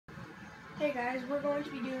Hey guys, we're going to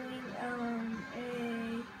be doing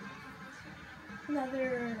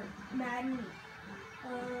another Madden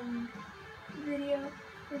video.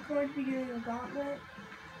 We're going to be doing a Gauntlet.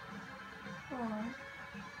 I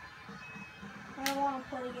don't want to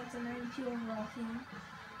play against a 92 overall team.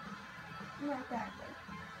 Not that good.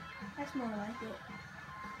 That's more like it.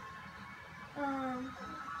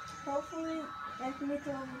 Hopefully I can get to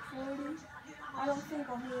level 40. I don't think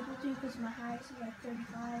I'll be able to because my highest is like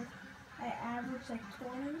 35. I average like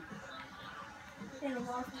 20. And a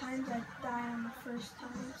lot of times I die on the first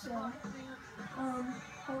time, so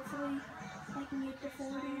hopefully I can get to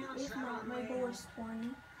 40. If not, my goal is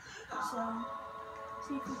 20. So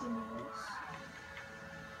see if we can do this.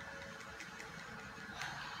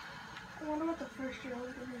 I wonder what the first year is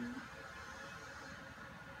going to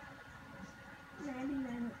be.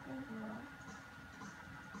 99 overall.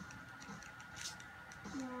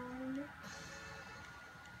 9.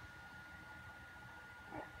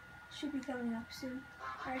 Should be coming up soon.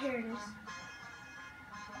 Alright, here it is.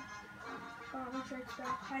 Oh, make sure it's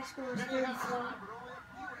back. High score is 34.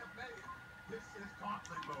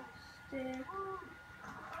 Stick.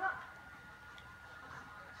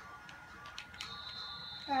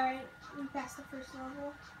 Alright, we passed the first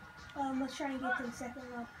level. Let's try and get to the second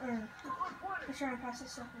level. Let's try and pass the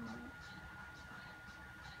second level.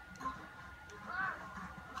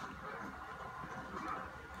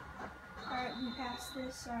 Alright, we passed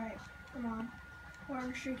this. Alright, come on. We're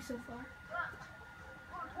on a streak so far.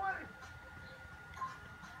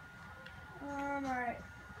 Alright.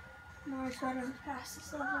 Now we gotta pass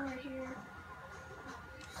this level right here.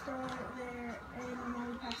 Start there, and now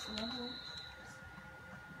we pass the level.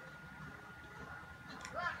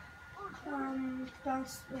 We have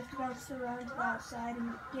to bounce around to the outside and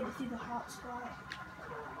get it through the hot spot.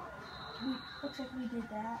 Looks like we did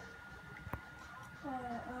that.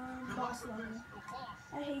 Boss level.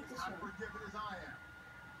 I hate this one.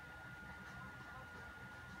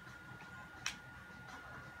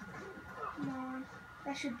 Come on.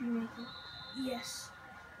 That should be making. Yes.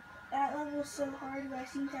 That level was so hard, but I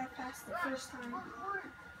seem to have passed it first time.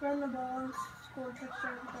 Run the ball and score a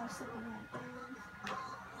touchdown without slipping that down.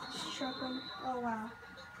 Struck him. Oh wow.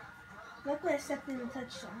 Luckily I stepped in the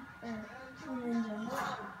touchdown. In the end zone.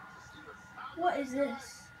 What is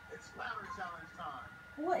this?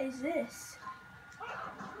 What is this?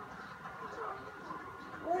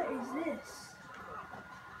 What is this?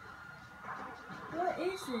 What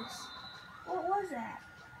is this? What was that?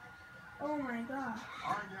 Oh my gosh.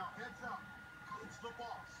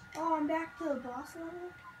 Oh, I'm back to the boss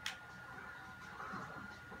level?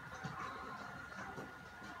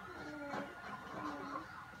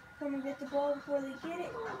 Can we get the ball before they get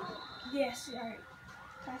it? Yes, alright.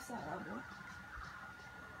 Pass that level.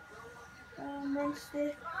 Run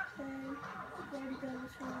stick, and there we go,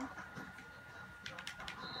 this one.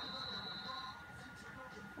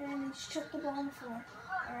 And he just chucked the ball on the floor.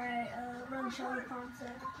 Alright, run shoulder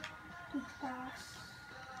concept. Quick pass.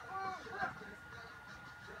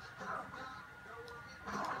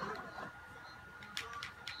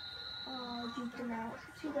 Oh, juked him out.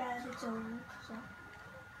 Too bad it's over, so.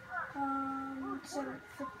 Let's flip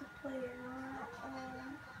the play or not.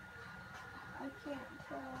 I can't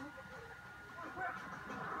tell.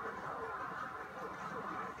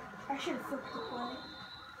 I should have flipped the play.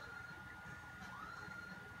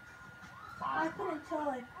 I couldn't tell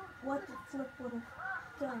like what the flip would have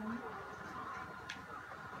done.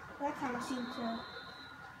 That kind of seemed to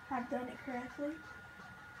have done it correctly.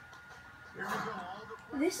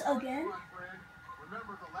 This again?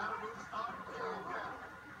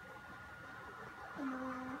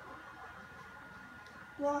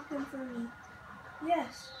 Block him for me.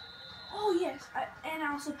 Yes. Oh yes. And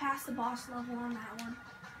I also passed the boss level on that one.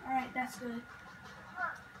 Alright, that's good.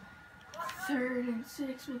 3rd and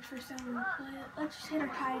 6, make first down on the play. Let's just hit our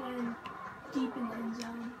tight end deep in the end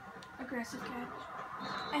zone. Aggressive catch.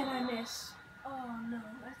 And I miss. Oh no,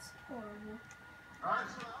 that's horrible. Alright,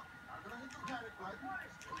 so I'm gonna hit the panic button.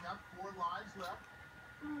 We have 4 lives left.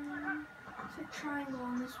 It's a triangle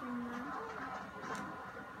on this one then.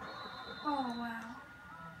 Oh wow.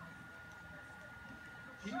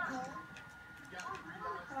 Keep going. You got 3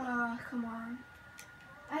 lives left. Come on.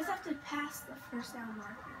 I just have to pass the first down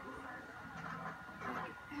marker.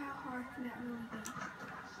 Like, how hard can that really be?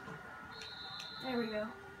 There we go.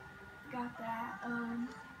 Got that.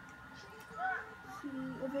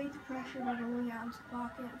 Evade the pressure by rolling out into the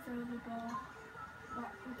pocket, throw the ball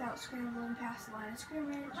without scrambling past the line of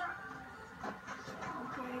scrimmage.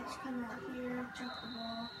 Okay, just come out here, chuck the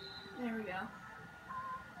ball. There we go.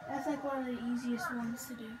 That's like one of the easiest ones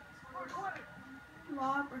to do.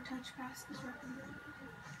 Lob or touch pass is recommended.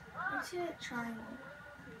 Let's hit triangle.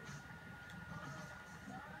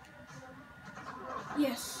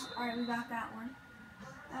 Yes. Alright, we got that one.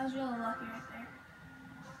 That was really lucky right there.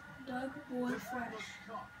 Doug Boy Fresh.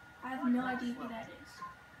 I have no idea who that is.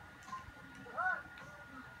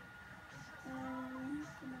 Come on.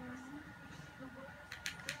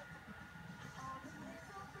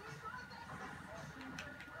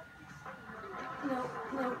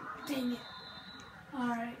 No, dang it.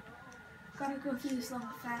 Alright. Gotta go through this level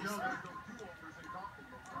fast. Just 2 overs in Gauntlet,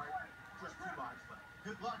 right? Just 2 lives left.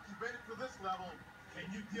 Good luck, you made it to this level. Can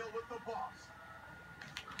you deal with the boss?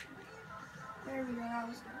 There we go, that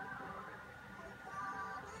was good.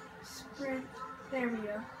 Sprint. There we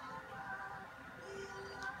go.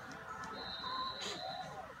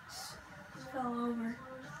 Fell over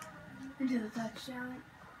into the touchdown.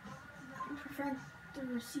 Prevent the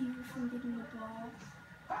receiver from getting the ball.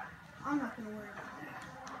 I'm not going to worry about that.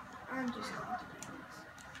 I'm just going to do this.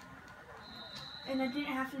 And I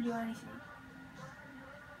didn't have to do anything.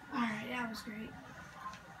 Alright, that was great.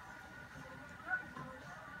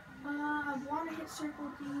 I want to hit circle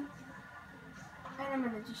deep. And I'm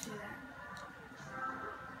going to just do that.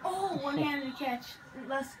 Oh, one-handed catch.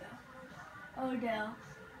 Let's go. Odell.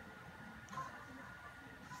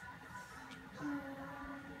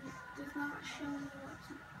 Does not show me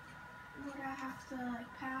what I have to like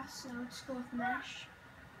pass, so let's go with mesh.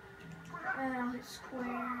 And I'll hit square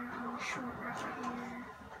on the short right here.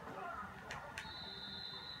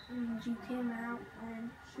 And juke him out and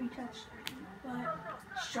 3 touchdowns. But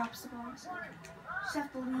just drops the ball. So just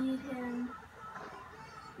have to lead him.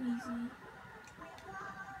 Easy.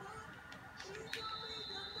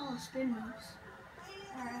 Oh, spin moves.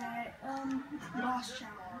 Alright, boss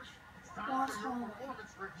challenge. Boss hallway.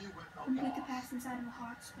 Complete the pass inside of a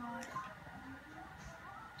hot spot.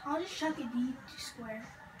 I'll just chuck it deep to square,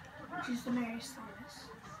 which is Demarius Thomas.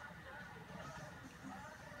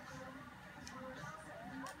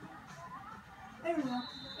 There we go.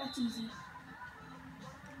 That's easy.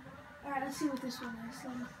 Alright, let's see what this one is.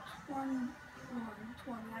 20, I don't know.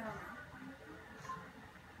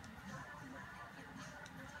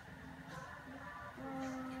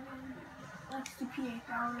 Let's do PA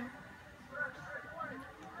power.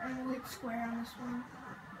 And we'll hit square on this one.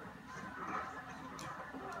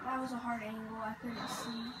 That was a hard angle, I couldn't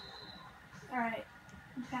see. Alright,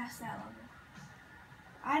 we passed that level.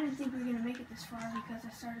 I didn't think we were going to make it this far because I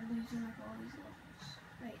started losing like all these levels.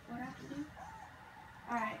 Wait, what do I have to do?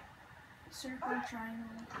 Alright, circle,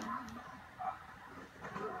 triangle, easy.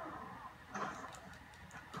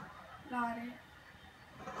 Got it.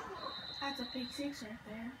 That's a pick 6 right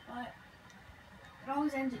there, but it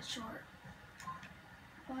always ends it short.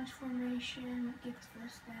 Bunch formation, get the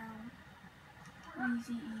first down.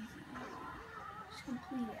 Easy, easy, easy. Just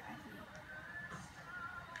complete it, I think.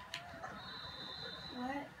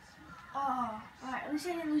 What? Oh, alright, at least I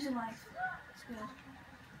didn't lose a life. That's good.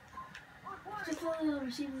 Particularly the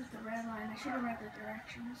receiver with the red line. I should have read the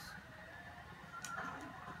directions.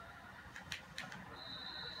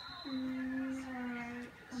 Alright,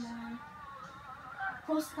 come on.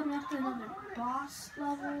 Close to coming up to another boss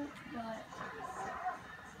level, but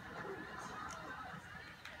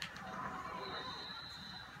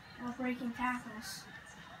while breaking tackles.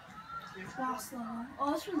 Boss level.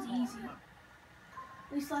 Oh, this one's easy.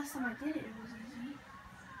 At least last time I did it, it was easy.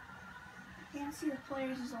 I can't see the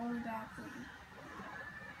players is only bad for you.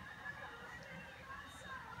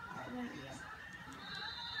 Alright, there we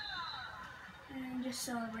go. And just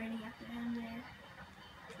celebrating at the end there.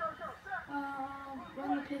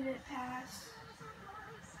 Run the pivot, pass.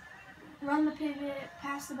 Run the pivot,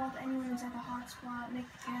 pass the ball to anyone inside the hot spot,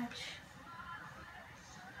 make the catch.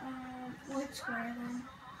 We'll hit square then.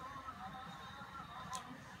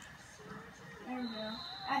 There we go.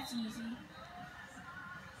 That's easy.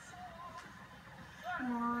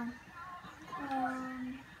 Come on.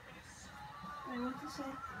 Wait, what to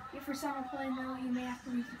say? If for someone playing though, you may have to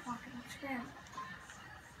leave the pocket and scramble.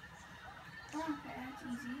 Okay, that's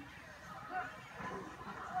easy.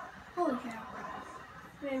 Holy cow.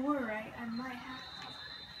 They were right, I might have to.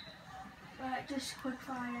 But just quick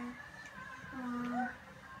fire.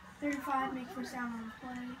 35, make first down on the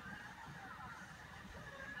play.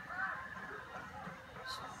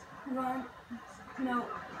 Run. No,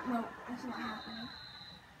 that's not happening.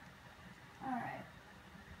 Alright.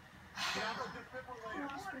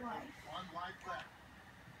 Lost life.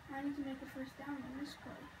 I need to make a first down on this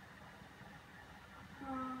play.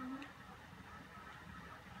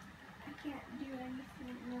 I can't do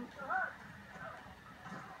anything. Nope.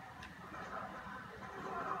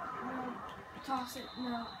 Toss it.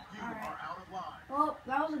 No. You Alright. are out of line. Well,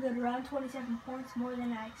 that was a good run. 27 points, more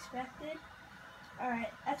than I expected.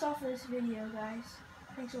 Alright, that's all for this video, guys.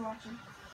 Thanks for watching.